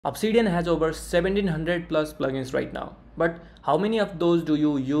Obsidian has over 1700 plus plugins right now, but how many of those do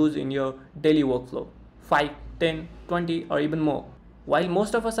you use in your daily workflow? 5, 10, 20 or even more? While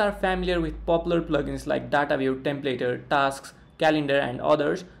most of us are familiar with popular plugins like Dataview, Templater, Tasks, Calendar and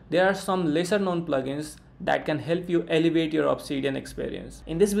others, there are some lesser known plugins that can help you elevate your Obsidian experience.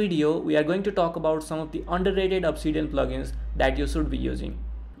 In this video, we are going to talk about some of the underrated Obsidian plugins that you should be using.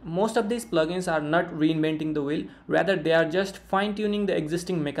 Most of these plugins are not reinventing the wheel, rather they are just fine-tuning the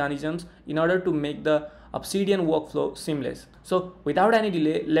existing mechanisms in order to make the Obsidian workflow seamless. So without any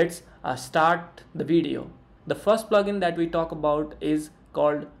delay, let's start the video. The first plugin that we talk about is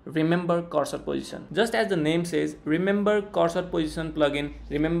called Remember Cursor Position. Just as the name says, Remember Cursor Position plugin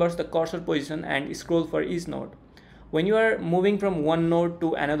remembers the cursor position and scroll for each node. When you are moving from one node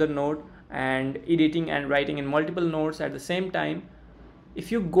to another node and editing and writing in multiple nodes at the same time, if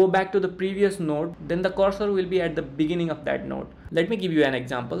you go back to the previous node, then the cursor will be at the beginning of that node. Let me give you an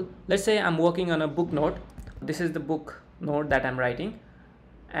example. Let's say I'm working on a book node. This is the book node that I'm writing.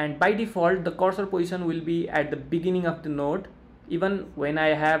 And by default, the cursor position will be at the beginning of the node, even when I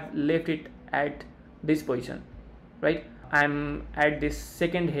have left it at this position, right? I'm at this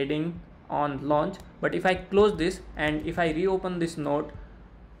second heading on launch, but if I close this and if I reopen this node,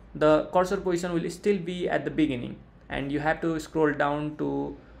 the cursor position will still be at the beginning. And you have to scroll down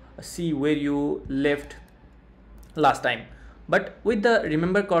to see where you left last time. But with the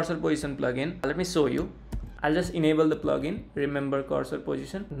Remember Cursor Position plugin, let me show you. I'll just enable the plugin Remember Cursor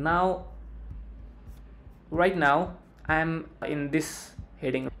Position. Now, right now I'm in this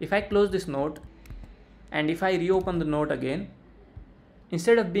heading. If I close this node and if I reopen the node again,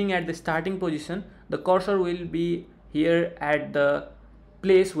 instead of being at the starting position, the cursor will be here at the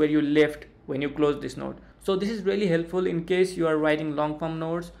place where you left when you close this node. So this is really helpful in case you are writing long form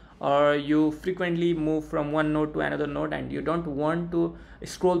nodes or you frequently move from one node to another node and you don't want to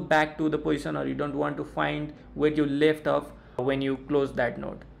scroll back to the position, or you don't want to find where you left off when you close that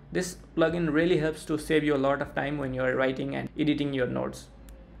node. This plugin really helps to save you a lot of time when you are writing and editing your nodes.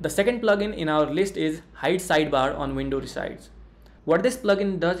 The second plugin in our list is Hide Sidebar on Window Resize. What this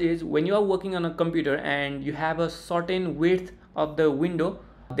plugin does is, when you are working on a computer and you have a certain width of the window,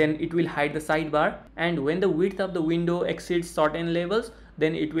 then it will hide the sidebar, and when the width of the window exceeds certain levels,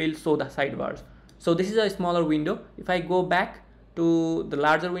 then it will show the sidebars. So this is a smaller window. If I go back to the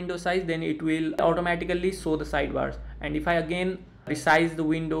larger window size, then it will automatically show the sidebars, and if I again resize the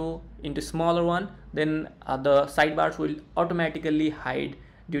window into smaller one, then the sidebars will automatically hide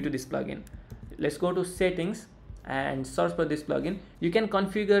due to this plugin. Let's go to settings and search for this plugin. You can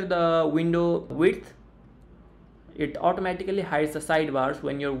configure the window width. It automatically hides the sidebars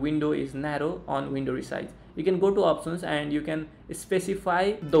when your window is narrow on Window Resize. You can go to options and you can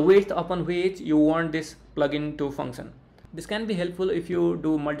specify the width upon which you want this plugin to function. This can be helpful if you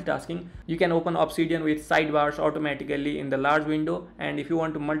do multitasking. You can open Obsidian with sidebars automatically in the large window, and if you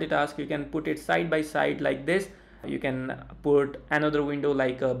want to multitask, you can put it side by side like this. You can put another window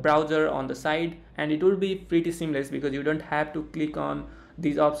like a browser on the side, and it will be pretty seamless because you don't have to click on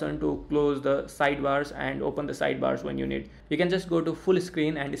these options to close the sidebars and open the sidebars when you need. You can just go to full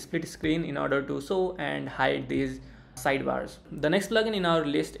screen and split screen in order to show and hide these sidebars. The next plugin in our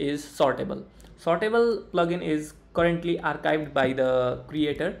list is Sortable. Sortable plugin is currently archived by the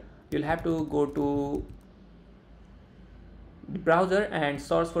creator. You'll have to go to the browser and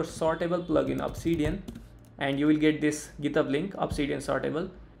search for Sortable plugin Obsidian, and you will get this GitHub link, Obsidian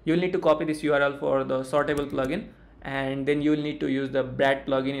Sortable. You will need to copy this URL for the Sortable plugin, and then you will need to use the Brad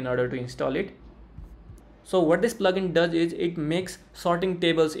plugin in order to install it. So what this plugin does is, it makes sorting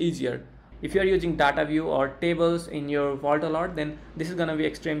tables easier. If you are using Dataview or tables in your Vault a lot, then this is going to be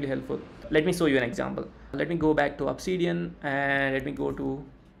extremely helpful. Let me show you an example. Let me go back to Obsidian and let me go to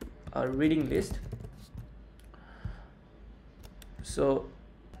a reading list. So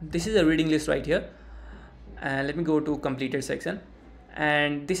this is a reading list right here, and let me go to completed section.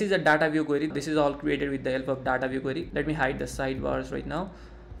 And this is a Dataview query. This is all created with the help of Dataview query. Let me hide the sidebars right now.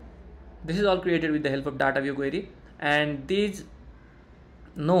 This is all created with the help of Dataview query, and these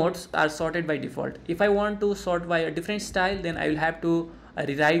nodes are sorted by default. If I want to sort by a different style, then I will have to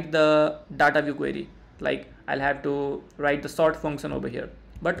rewrite the Dataview query. Like, I'll have to write the sort function over here.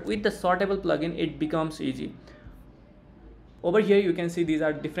 But with the Sortable plugin, it becomes easy. Over here you can see these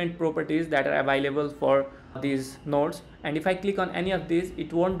are different properties that are available for these nodes, and if I click on any of these,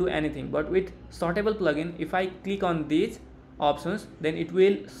 it won't do anything. But with Sortable plugin, if I click on these options, then it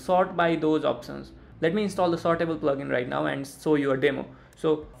will sort by those options. Let me install the Sortable plugin right now and show you a demo.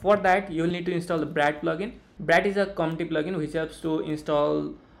 So for that, you will need to install the Brad plugin. Brad is a community plugin which helps to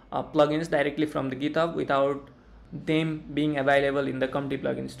install plugins directly from the GitHub without them being available in the Comty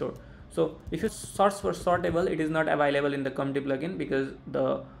plugin store. So if you search for Sortable, it is not available in the Comty plugin because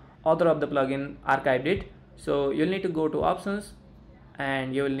the author of the plugin archived it. So you'll need to go to options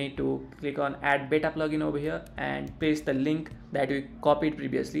and you will need to click on add beta plugin over here and paste the link that we copied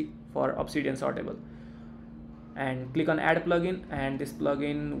previously for Obsidian Sortable, and click on add plugin, and this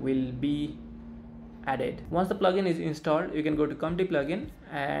plugin will be added. Once the plugin is installed, you can go to Comty plugin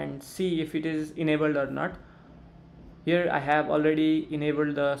and see if it is enabled or not. Here I have already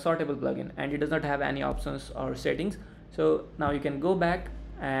enabled the Sortable plugin and it does not have any options or settings. So now you can go back,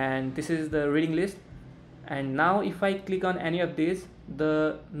 and this is the reading list, and now if I click on any of these,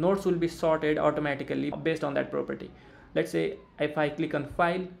 the nodes will be sorted automatically based on that property. Let's say if I click on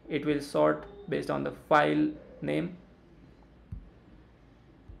file, it will sort based on the file name.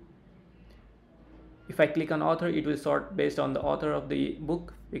 If I click on author, it will sort based on the author of the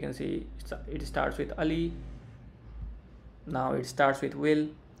book. We can see it starts with Ali. Now it starts with Will.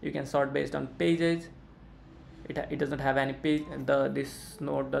 You can sort based on pages. It doesn't have any page. This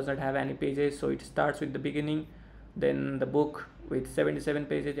node does not have any pages, so it starts with the beginning, then the book with 77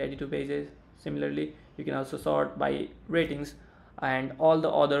 pages, 82 pages. Similarly, you can also sort by ratings and all the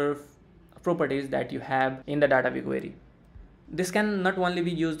other properties that you have in the Dataview query. This can not only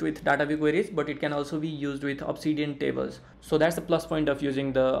be used with Dataview queries, but it can also be used with Obsidian tables. So that's the plus point of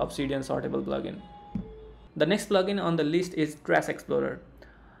using the Obsidian Sortable plugin. The next plugin on the list is Trash Explorer.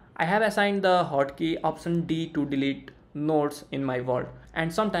 I have assigned the hotkey option D to delete nodes in my vault,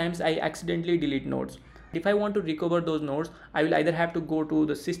 and sometimes I accidentally delete nodes. If I want to recover those nodes, I will either have to go to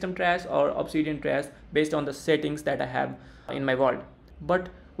the system trash or Obsidian trash based on the settings that I have in my vault. But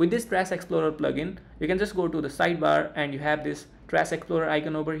with this Trash Explorer plugin, you can just go to the sidebar and you have this Trash Explorer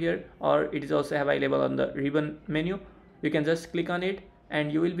icon over here, or it is also available on the ribbon menu. You can just click on it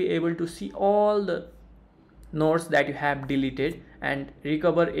and you will be able to see all the nodes that you have deleted and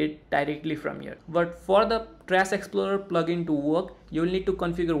recover it directly from here. But for the Trash Explorer plugin to work, you will need to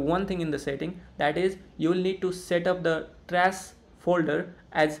configure one thing in the setting, that is you will need to set up the trash folder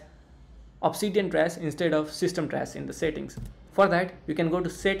as Obsidian trash instead of system trash in the settings. For that, you can go to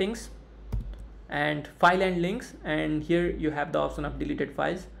settings and file and links, and here you have the option of deleted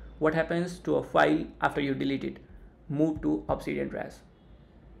files. What happens to a file after you delete it? Move to Obsidian trash.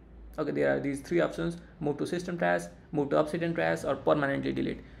 Okay, there are these three options: move to system trash, move to Obsidian trash, or permanently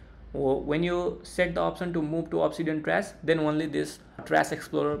delete. When you set the option to move to Obsidian trash, then only this Trash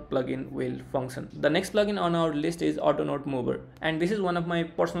Explorer plugin will function. The next plugin on our list is AutoNode Mover, and this is one of my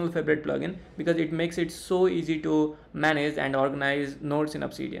personal favorite plugin because it makes it so easy to manage and organize nodes in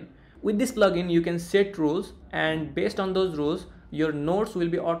Obsidian. With this plugin, you can set rules, and based on those rules, your nodes will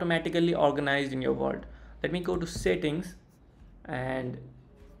be automatically organized in your vault. Let me go to settings, and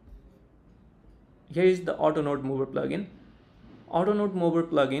here is the AutoNode Mover plugin. AutoNode Mover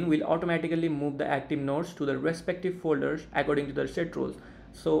plugin will automatically move the active nodes to the respective folders according to the set rules.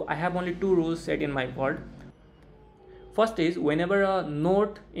 So I have only two rules set in my vault. First is, whenever a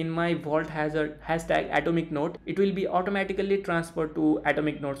node in my vault has a hashtag atomic node, it will be automatically transferred to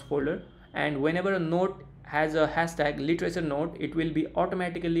atomic nodes folder, and whenever a node has a hashtag literature node, it will be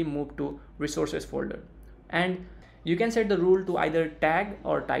automatically moved to resources folder. And you can set the rule to either tag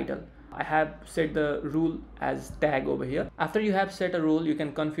or title. I have set the rule as tag over here. After you have set a rule, you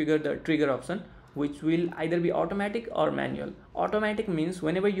can configure the trigger option, which will either be automatic or manual. Automatic means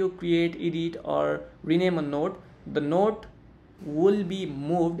whenever you create, edit, or rename a node, the node will be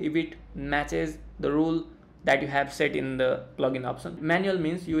moved if it matches the rule that you have set in the plugin option. Manual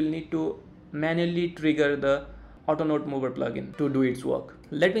means you will need to manually trigger the AutoNode Mover plugin to do its work.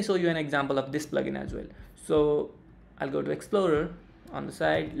 Let me show you an example of this plugin as well. So I'll go to Explorer. On the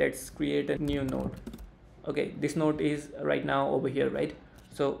side, let's create a new node. Okay, this node is right now over here, right?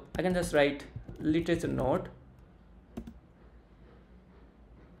 So I can just write literature node,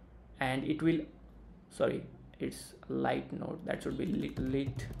 and it will, sorry, it's light node, that should be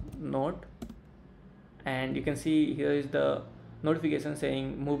lit node. And you can see here is the notification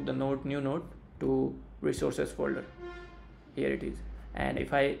saying move the node, new node to resources folder. Here it is. And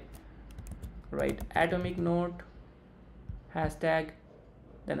if I write atomic node hashtag,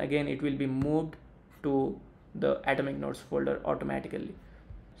 then again it will be moved to the atomic nodes folder automatically.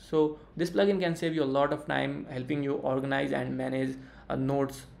 So this plugin can save you a lot of time, helping you organize and manage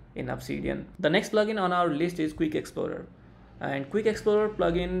nodes in Obsidian. The next plugin on our list is Quick Explorer, and Quick Explorer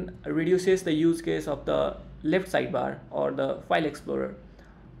plugin reduces the use case of the left sidebar or the file explorer.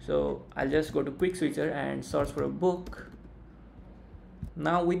 So I'll just go to Quick Switcher and search for a book.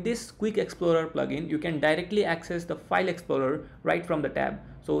 Now with this Quick Explorer plugin, you can directly access the file explorer right from the tab.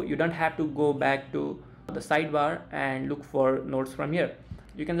 So you don't have to go back to the sidebar and look for nodes from here.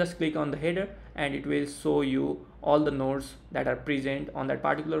 You can just click on the header and it will show you all the nodes that are present on that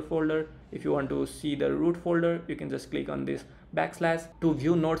particular folder. If you want to see the root folder, you can just click on this backslash. To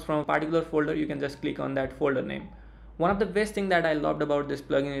view nodes from a particular folder, you can just click on that folder name. One of the best thing that I loved about this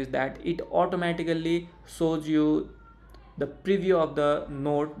plugin is that it automatically shows you the preview of the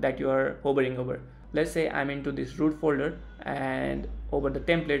node that you are hovering over. Let's say I'm into this root folder and over the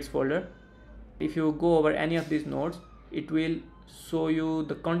templates folder. If you go over any of these nodes, it will show you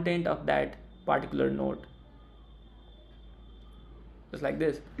the content of that particular node, just like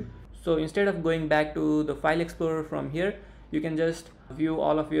this. So instead of going back to the file explorer from here, you can just view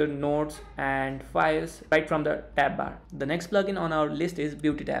all of your nodes and files right from the tab bar. The next plugin on our list is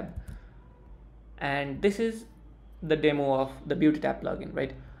BeautiTab, and this is the demo of the BeautiTab plugin,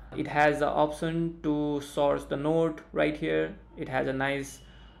 right? It has the option to source the node right here. It has a nice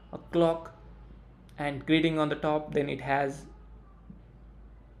clock and greeting on the top. Then it has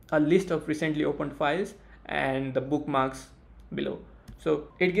a list of recently opened files and the bookmarks below. So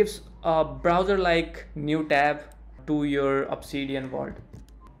it gives a browser-like new tab to your Obsidian vault.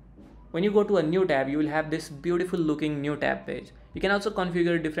 When you go to a new tab, you will have this beautiful looking new tab page. You can also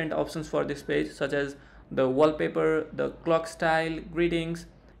configure different options for this page, such as the wallpaper, the clock style, greetings.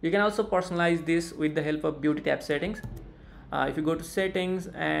 You can also personalize this with the help of BeautiTab settings. If you go to settings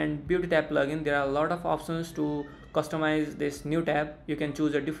and BeautiTab plugin, there are a lot of options to customize this new tab. You can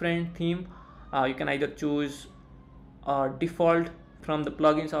choose a different theme. You can either choose default from the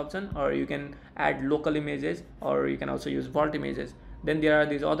plugins option, or you can add local images, or you can also use vault images. Then there are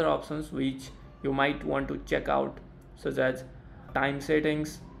these other options which you might want to check out, such as time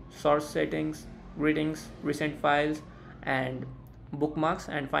settings, source settings, greetings, recent files, and bookmarks.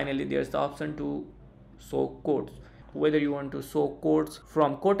 And finally there's the option to show quotes, whether you want to show quotes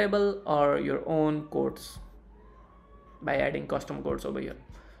from Sortable or your own quotes by adding custom quotes over here.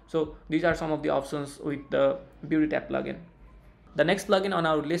 So these are some of the options with the BeautiTab plugin. The next plugin on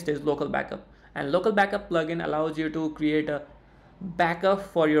our list is Local Backup, and Local Backup plugin allows you to create a backup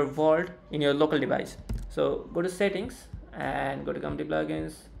for your vault in your local device. So go to settings and go to company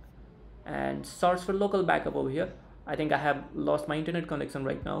plugins and search for Local Backup over here. I think I have lost my internet connection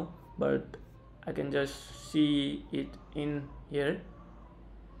right now, but I can just see it in here.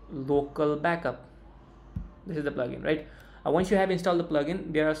 Local Backup, this is the plugin, right? Once you have installed the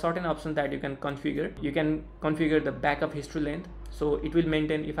plugin, there are certain options that you can configure. You can configure the backup history length, so it will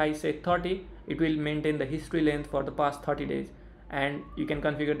maintain, if I say 30, it will maintain the history length for the past 30 days. And you can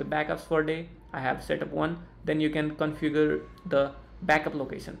configure the backups per day. I have set up one. Then you can configure the backup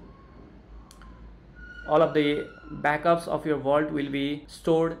location. All of the backups of your vault will be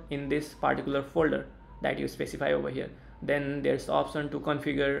stored in this particular folder that you specify over here. Then there's the option to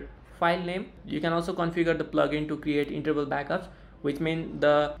configure file name. You can also configure the plugin to create interval backups, which means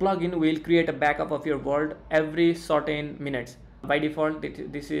the plugin will create a backup of your vault every certain minutes. By default,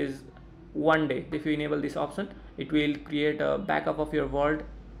 this is 1 day. If you enable this option, it will create a backup of your vault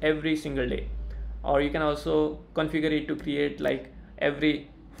every single day. Or you can also configure it to create like every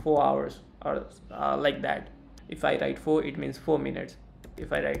 4 hours or like that. If I write 4, it means 4 minutes.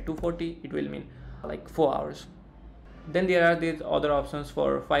 If I write 240, it will mean like 4 hours. Then there are these other options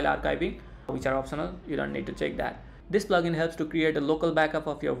for file archiving, which are optional. You don't need to check that. This plugin helps to create a local backup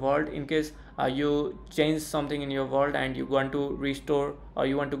of your vault in case you change something in your vault and you want to restore, or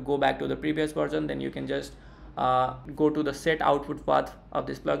you want to go back to the previous version. Then you can just go to the set output path of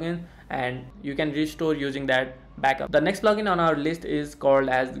this plugin and you can restore using that backup. The next plugin on our list is called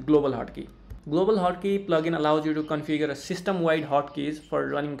as Global Hotkey. Global Hotkey plugin allows you to configure a system-wide hotkeys for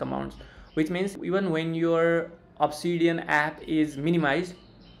running commands, which means even when your Obsidian app is minimized,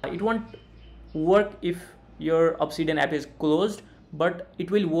 it won't work if your Obsidian app is closed, but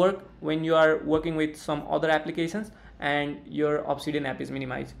it will work when you are working with some other applications and your Obsidian app is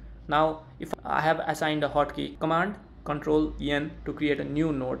minimized. Now, if I have assigned a hotkey, command control N to create a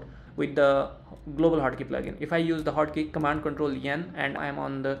new node with the Global Hotkey plugin. If I use the hotkey command control N and I am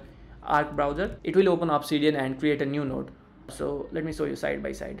on the Arc browser, it will open Obsidian and create a new node. So let me show you side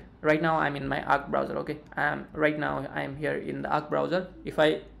by side. Right now I'm in my Arc browser. Okay, right now I am here in the Arc browser. If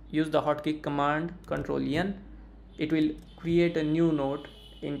I use the hotkey command control N, it will create a new node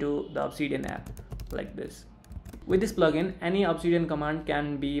into the Obsidian app like this. With this plugin, any Obsidian command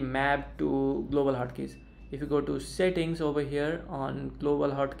can be mapped to global hotkeys. If you go to settings over here on global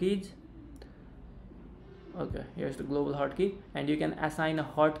hotkeys, okay, here's the global hotkey, and you can assign a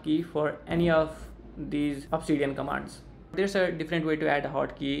hotkey for any of these Obsidian commands. There's a different way to add a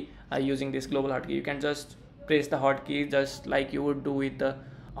hotkey using this global hotkey. You can just press the hotkey just like you would do with the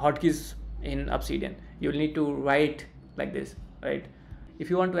hotkeys in Obsidian. you'll need to write like this, right? If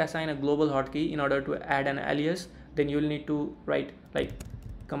you want to assign a global hotkey in order to add an alias, then you'll need to write like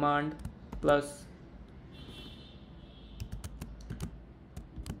command plus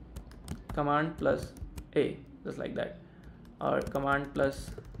A, just like that, or command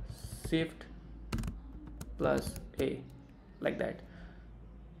plus shift plus A, like that.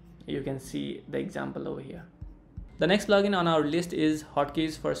 You can see the example over here. The next plugin on our list is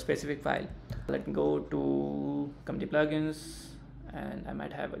Hotkeys for specific file. Let me go to company plugins, and I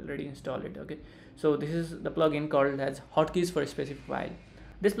might have already installed it. Okay, so this is the plugin called as Hotkeys for specific file.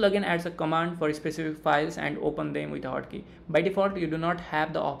 This plugin adds a command for specific files and open them with a hotkey. By default, you do not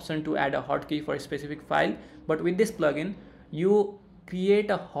have the option to add a hotkey for a specific file, but with this plugin, you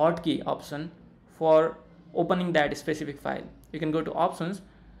create a hotkey option for opening that specific file. You can go to options,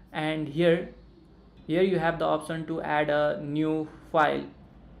 and here you have the option to add a new file,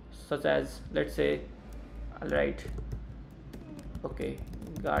 such as, let's say, I'll write okay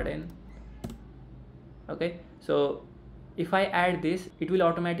garden. Okay, so if I add this, it will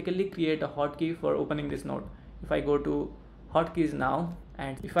automatically create a hotkey for opening this node. If I go to hotkeys now,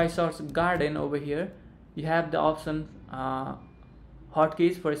 and if I search garden over here, you have the option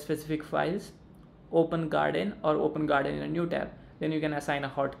hotkeys for specific files, open garden, or open garden in a new tab. Then you can assign a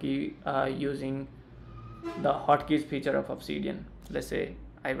hotkey using the hotkeys feature of Obsidian. Let's say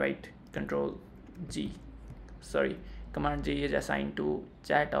I write Command G is assigned to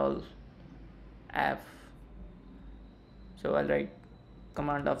chat all app. So I'll write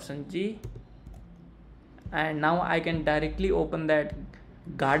command option G, and now I can directly open that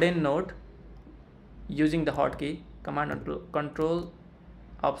garden node using the hotkey command control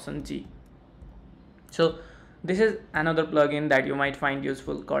option G. So this is another plugin that you might find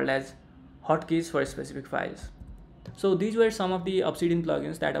useful, called as Hotkeys for specific files. So these were some of the Obsidian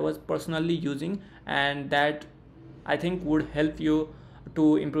plugins that I was personally using, and that I think would help you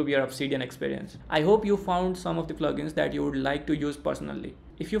to improve your Obsidian experience. I hope you found some of the plugins that you would like to use personally.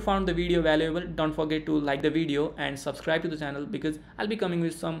 If you found the video valuable, don't forget to like the video and subscribe to the channel, because I'll be coming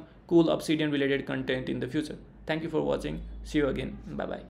with some cool Obsidian related content in the future. Thank you for watching. See you again. Bye bye.